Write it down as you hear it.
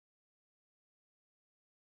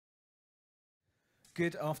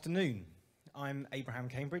Good afternoon. I'm Abraham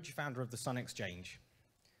Cambridge, founder of the Sun Exchange.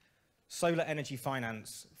 Solar energy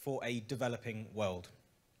finance for a developing world.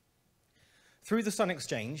 Through the Sun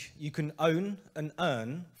Exchange, you can own and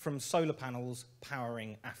earn from solar panels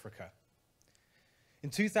powering Africa. In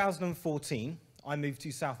 2014, I moved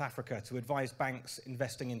to South Africa to advise banks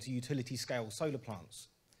investing into utility-scale solar plants.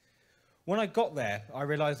 When I got there, I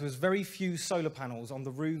realized there was very few solar panels on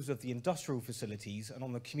the roofs of the industrial facilities and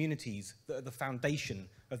on the communities that are the foundation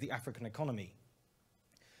of the African economy.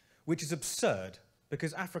 Which is absurd,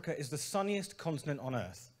 because Africa is the sunniest continent on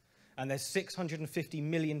Earth, and there's 650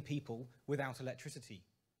 million people without electricity.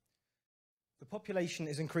 The population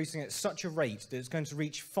is increasing at such a rate that it's going to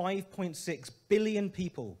reach 5.6 billion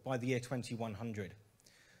people by the year 2100.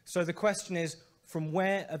 So the question is, from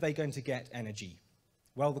where are they going to get energy?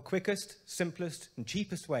 Well, the quickest, simplest, and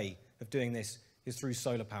cheapest way of doing this is through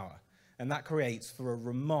solar power, and that creates for a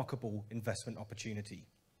remarkable investment opportunity.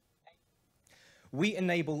 We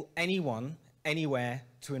enable anyone, anywhere,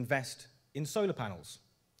 to invest in solar panels.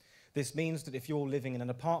 This means that if you're living in an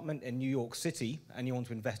apartment in New York City and you want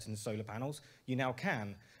to invest in solar panels, you now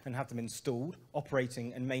can, and have them installed,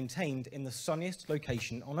 operating, and maintained in the sunniest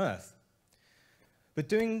location on Earth. But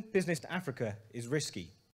doing business to Africa is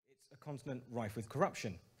risky. It's a continent rife with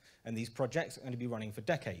corruption, and these projects are going to be running for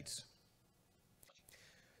decades.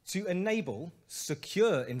 To enable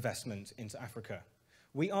secure investment into Africa,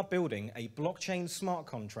 we are building a blockchain smart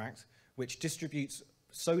contract which distributes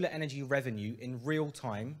solar energy revenue in real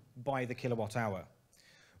time by the kilowatt hour.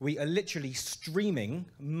 We are literally streaming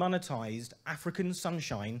monetized African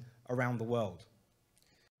sunshine around the world.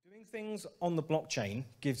 Doing things on the blockchain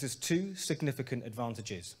gives us two significant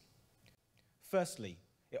advantages. Firstly,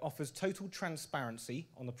 it offers total transparency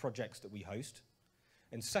on the projects that we host.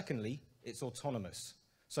 And secondly, it's autonomous.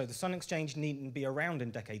 So the Sun Exchange needn't be around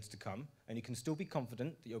in decades to come, and you can still be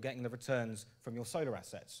confident that you're getting the returns from your solar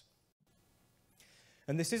assets.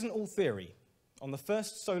 And this isn't all theory. On the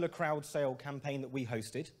first solar crowd sale campaign that we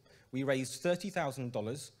hosted, we raised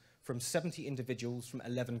 $30,000 from 70 individuals from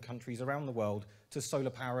 11 countries around the world to solar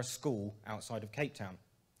power a school outside of Cape Town.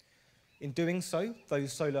 In doing so,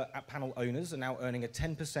 those solar panel owners are now earning a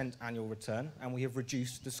 10% annual return, and we have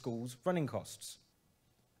reduced the school's running costs.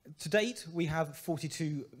 To date, we have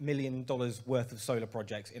 $42 million worth of solar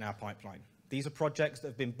projects in our pipeline. These are projects that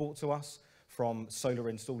have been brought to us from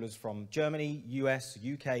solar installers from Germany, US,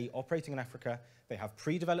 UK, operating in Africa. They have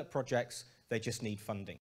pre-developed projects, they just need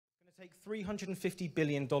funding. It's going to take $350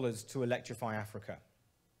 billion to electrify Africa.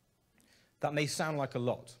 That may sound like a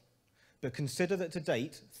lot, but consider that to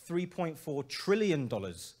date, $3.4 trillion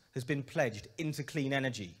has been pledged into clean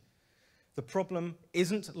energy. The problem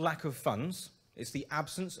isn't lack of funds, it's the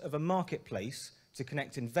absence of a marketplace to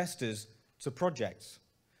connect investors to projects.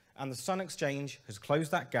 And the Sun Exchange has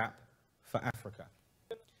closed that gap for Africa.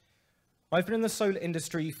 I've been in the solar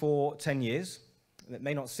industry for 10 years, and it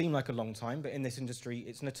may not seem like a long time, but in this industry,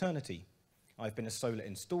 it's an eternity. I've been a solar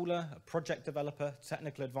installer, a project developer,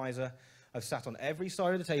 technical advisor. I've sat on every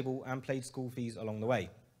side of the table and paid school fees along the way.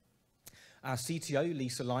 Our CTO,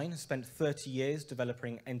 Lisa Line, spent 30 years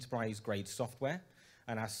developing enterprise-grade software,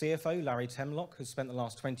 and our CFO, Larry Temlock, has spent the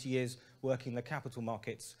last 20 years working the capital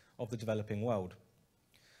markets of the developing world.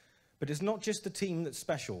 But it's not just the team that's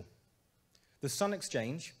special. The Sun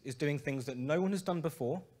Exchange is doing things that no one has done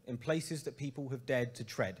before in places that people have dared to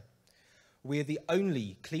tread. We are the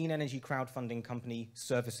only clean energy crowdfunding company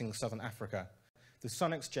servicing Southern Africa. The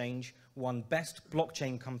Sun Exchange won Best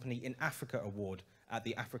Blockchain Company in Africa award at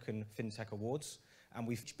the African FinTech Awards, and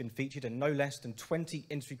we've been featured in no less than 20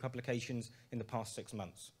 industry publications in the past 6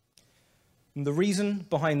 months. And the reason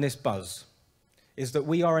behind this buzz is that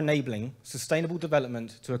we are enabling sustainable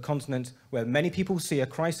development to a continent where many people see a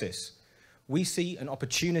crisis. We see an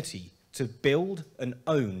opportunity to build and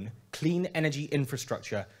own clean energy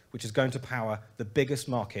infrastructure, which is going to power the biggest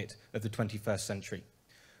market of the 21st century.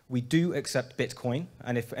 We do accept Bitcoin,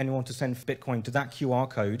 and if anyone wants to send Bitcoin to that QR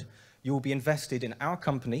code, you will be invested in our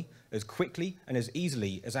company as quickly and as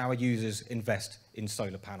easily as our users invest in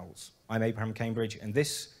solar panels. I'm Abraham Cambridge, and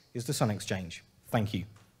this is the Sun Exchange. Thank you.